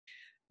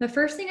The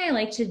first thing I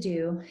like to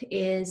do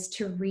is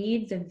to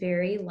read the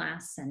very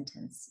last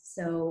sentence.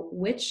 So,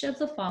 which of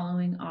the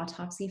following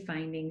autopsy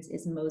findings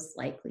is most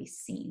likely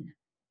seen?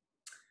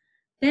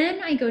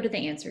 Then I go to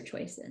the answer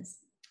choices.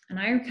 And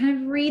I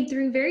kind of read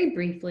through very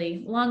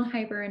briefly lung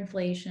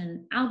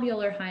hyperinflation,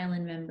 alveolar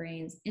hyaline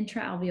membranes,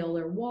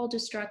 intraalveolar wall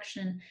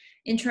destruction,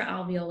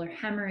 intraalveolar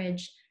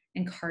hemorrhage,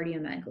 and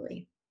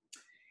cardiomegaly.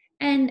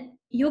 And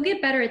you'll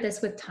get better at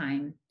this with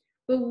time.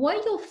 But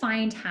what you'll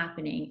find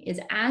happening is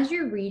as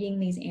you're reading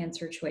these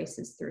answer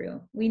choices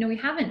through, we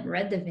haven't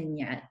read the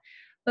vignette,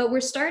 but we're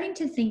starting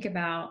to think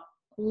about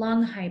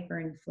lung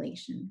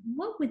hyperinflation.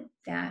 What would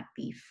that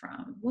be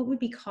from? What would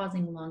be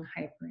causing lung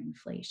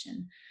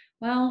hyperinflation?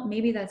 Well,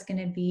 maybe that's going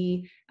to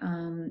be,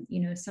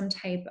 some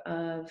type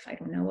of, I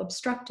don't know,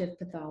 obstructive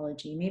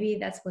pathology. Maybe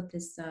that's what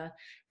this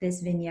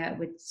vignette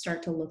would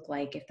start to look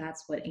like if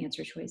that's what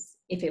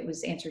if it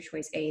was answer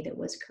choice A that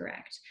was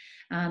correct.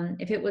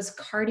 If it was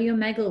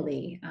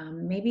cardiomegaly,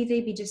 maybe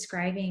they'd be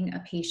describing a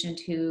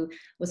patient who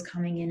was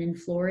coming in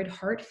florid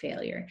heart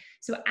failure.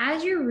 So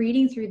as you're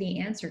reading through the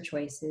answer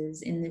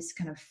choices in this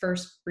kind of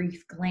first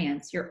brief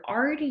glance, you're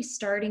already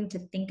starting to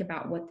think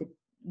about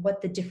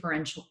what the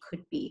differential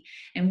could be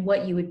and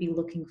what you would be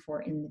looking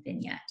for in the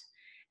vignette.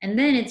 And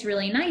then it's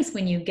really nice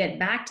when you get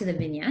back to the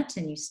vignette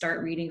and you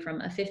start reading from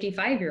a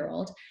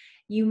 55-year-old,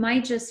 you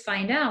might just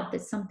find out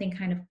that something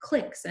kind of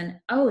clicks and,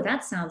 oh,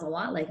 that sounds a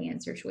lot like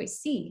answer choice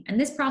C. And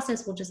this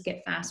process will just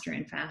get faster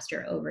and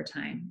faster over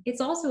time. It's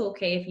also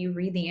okay if you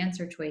read the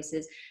answer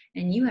choices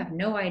and you have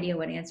no idea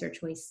what answer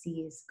choice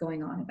C is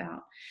going on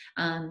about.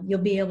 You'll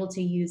be able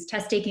to use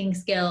test taking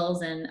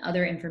skills and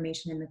other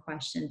information in the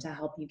question to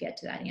help you get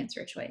to that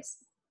answer choice.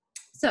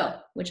 So,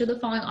 which of the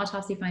following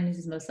autopsy findings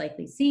is most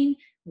likely seen?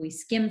 We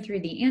skim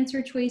through the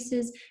answer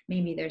choices.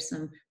 Maybe there's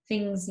some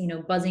things,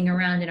 buzzing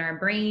around in our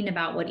brain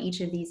about what each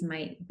of these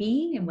might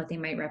be and what they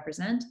might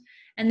represent.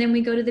 And then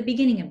we go to the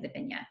beginning of the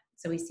vignette.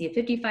 So we see a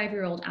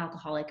 55-year-old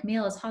alcoholic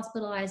male is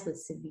hospitalized with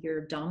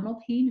severe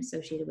abdominal pain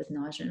associated with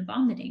nausea and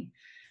vomiting.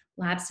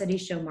 Lab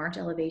studies show marked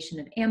elevation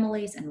of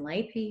amylase and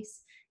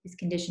lipase. His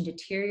condition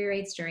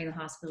deteriorates during the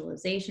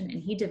hospitalization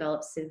and he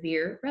develops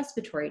severe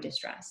respiratory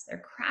distress. There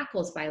are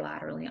crackles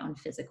bilaterally on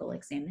physical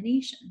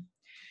examination.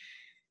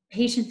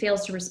 Patient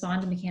fails to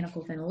respond to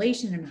mechanical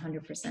ventilation and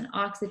 100%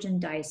 oxygen,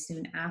 dies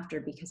soon after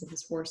because of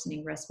this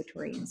worsening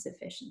respiratory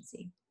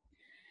insufficiency.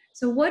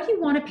 So what you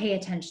want to pay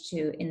attention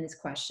to in this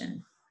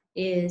question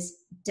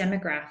is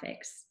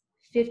demographics.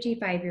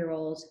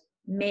 55-year-old,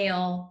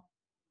 male,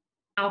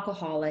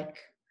 alcoholic.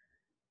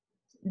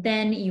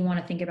 Then you want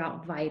to think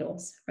about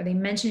vitals. Are they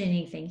mentioning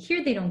anything?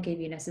 Here they don't give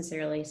you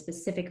necessarily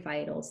specific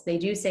vitals. They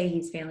do say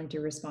he's failing to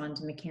respond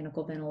to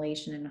mechanical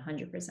ventilation and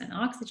 100%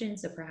 oxygen,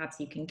 so perhaps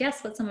you can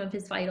guess what some of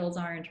his vitals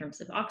are in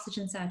terms of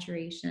oxygen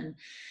saturation.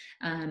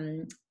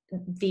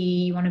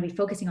 You want to be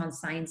focusing on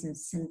signs and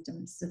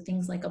symptoms, so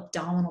things like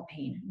abdominal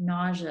pain,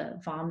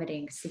 nausea,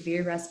 vomiting,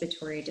 severe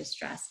respiratory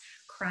distress,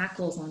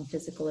 crackles on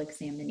physical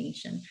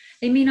examination.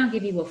 They may not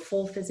give you a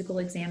full physical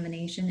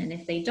examination, and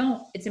if they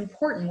don't, it's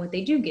important what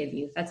they do give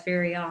you. That's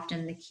very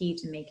often the key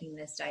to making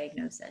this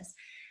diagnosis.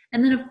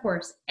 And then, of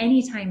course,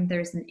 anytime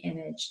there's an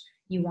image,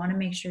 you want to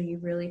make sure you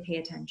really pay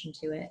attention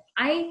to it.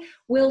 I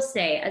will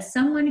say, as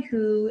someone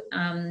who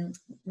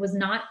was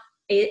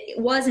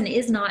and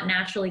is not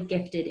naturally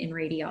gifted in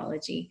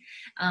radiology,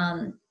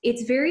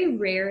 it's very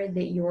rare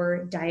that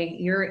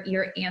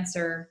your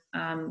answer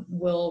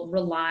will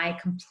rely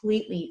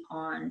completely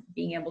on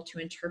being able to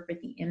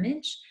interpret the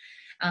image.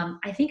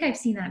 I think I've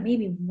seen that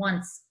maybe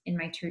once in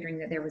my tutoring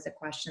that there was a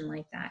question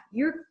like that.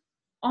 You're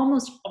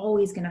almost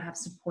always going to have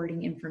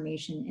supporting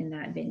information in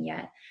that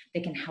vignette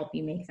that can help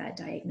you make that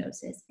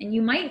diagnosis. And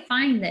you might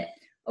find that,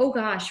 oh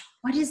gosh,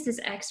 what is this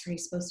x-ray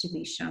supposed to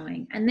be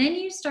showing? And then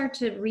you start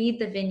to read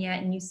the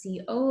vignette and you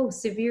see, oh,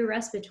 severe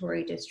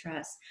respiratory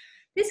distress.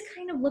 This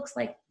kind of looks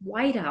like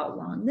whiteout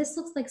lung. This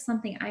looks like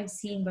something I've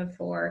seen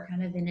before,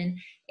 kind of in an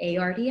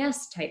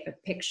ARDS type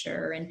of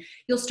picture. And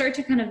you'll start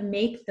to kind of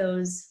make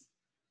those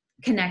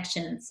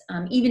connections,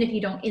 even if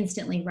you don't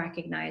instantly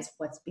recognize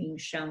what's being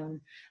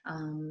shown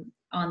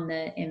on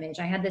the image.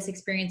 I had this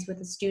experience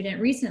with a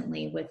student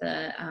recently with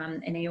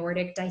an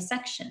aortic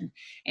dissection,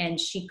 and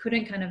she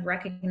couldn't kind of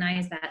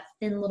recognize that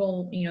thin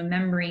little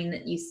membrane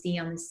that you see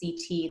on the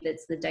CT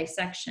that's the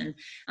dissection.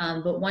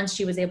 But once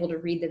she was able to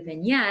read the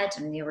vignette,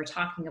 and they were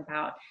talking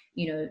about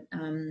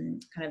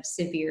kind of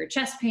severe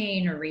chest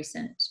pain or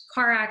recent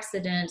car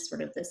accident,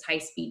 sort of this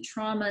high-speed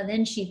trauma,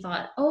 then she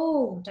thought,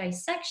 oh,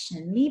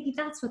 dissection, maybe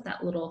that's what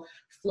that little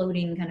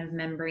floating kind of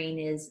membrane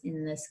is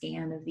in the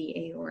scan of the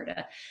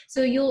aorta.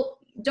 So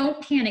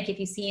don't panic if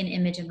you see an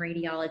image in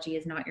radiology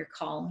is not your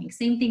calling.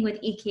 Same thing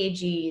with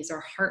EKGs or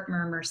heart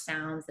murmur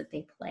sounds that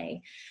they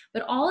play.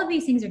 But all of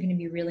these things are going to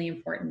be really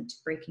important to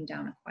breaking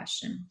down a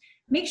question.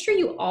 Make sure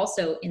you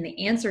also, in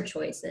the answer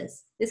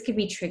choices, this could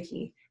be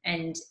tricky,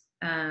 and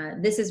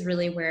this is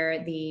really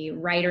where the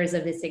writers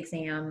of this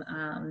exam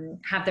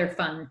have their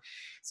fun.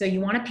 So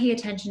you want to pay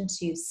attention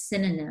to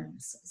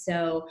synonyms.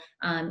 So,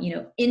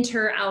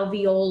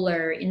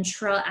 interalveolar,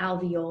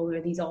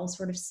 intraalveolar, these all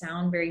sort of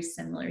sound very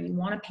similar. You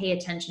want to pay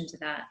attention to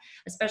that,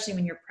 especially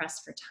when you're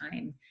pressed for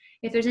time.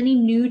 If there's any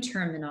new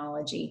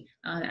terminology,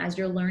 as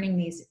you're learning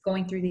these,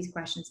 going through these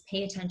questions,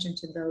 pay attention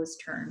to those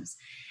terms.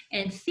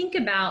 And think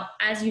about,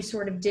 as you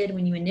sort of did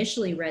when you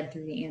initially read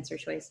through the answer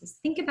choices,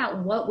 think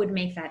about what would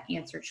make that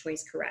answer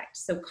choice correct.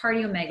 So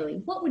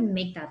cardiomegaly, what would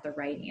make that the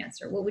right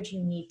answer? What would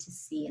you need to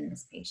see in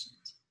this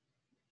patient?